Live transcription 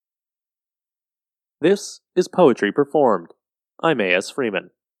This is Poetry Performed. I'm A.S.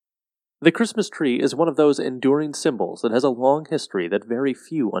 Freeman. The Christmas tree is one of those enduring symbols that has a long history that very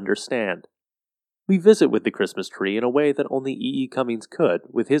few understand. We visit with the Christmas tree in a way that only E. E. Cummings could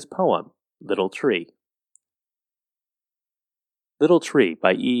with his poem, Little Tree. Little Tree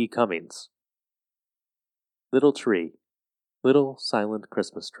by E. E. Cummings. Little tree, little silent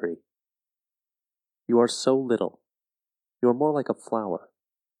Christmas tree. You are so little. You are more like a flower.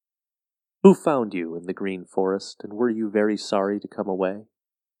 Who found you in the green forest, and were you very sorry to come away?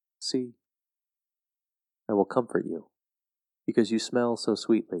 See, I will comfort you, because you smell so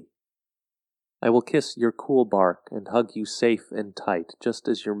sweetly. I will kiss your cool bark and hug you safe and tight, just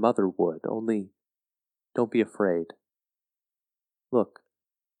as your mother would, only don't be afraid. Look,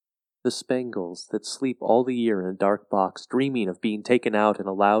 the spangles that sleep all the year in a dark box, dreaming of being taken out and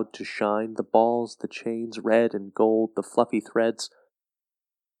allowed to shine, the balls, the chains, red and gold, the fluffy threads.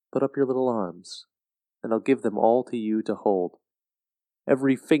 Put up your little arms, and I'll give them all to you to hold.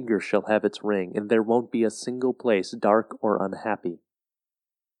 Every finger shall have its ring, and there won't be a single place dark or unhappy.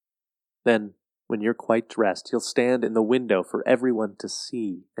 Then, when you're quite dressed, you'll stand in the window for everyone to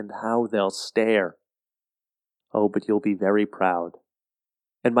see, and how they'll stare. Oh, but you'll be very proud.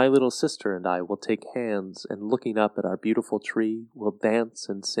 And my little sister and I will take hands, and looking up at our beautiful tree, we'll dance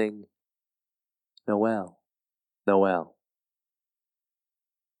and sing, Noel, Noel.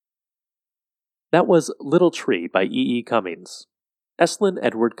 That was Little Tree by E. E. Cummings. Estlin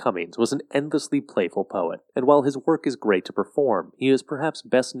Edward Cummings was an endlessly playful poet, and while his work is great to perform, he is perhaps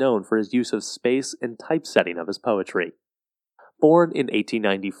best known for his use of space and typesetting of his poetry. Born in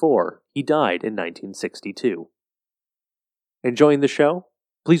 1894, he died in 1962. Enjoying the show?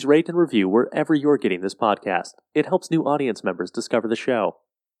 Please rate and review wherever you're getting this podcast. It helps new audience members discover the show.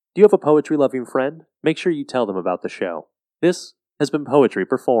 Do you have a poetry-loving friend? Make sure you tell them about the show. This has been Poetry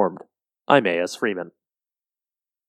Performed. I'm A.S. Freeman.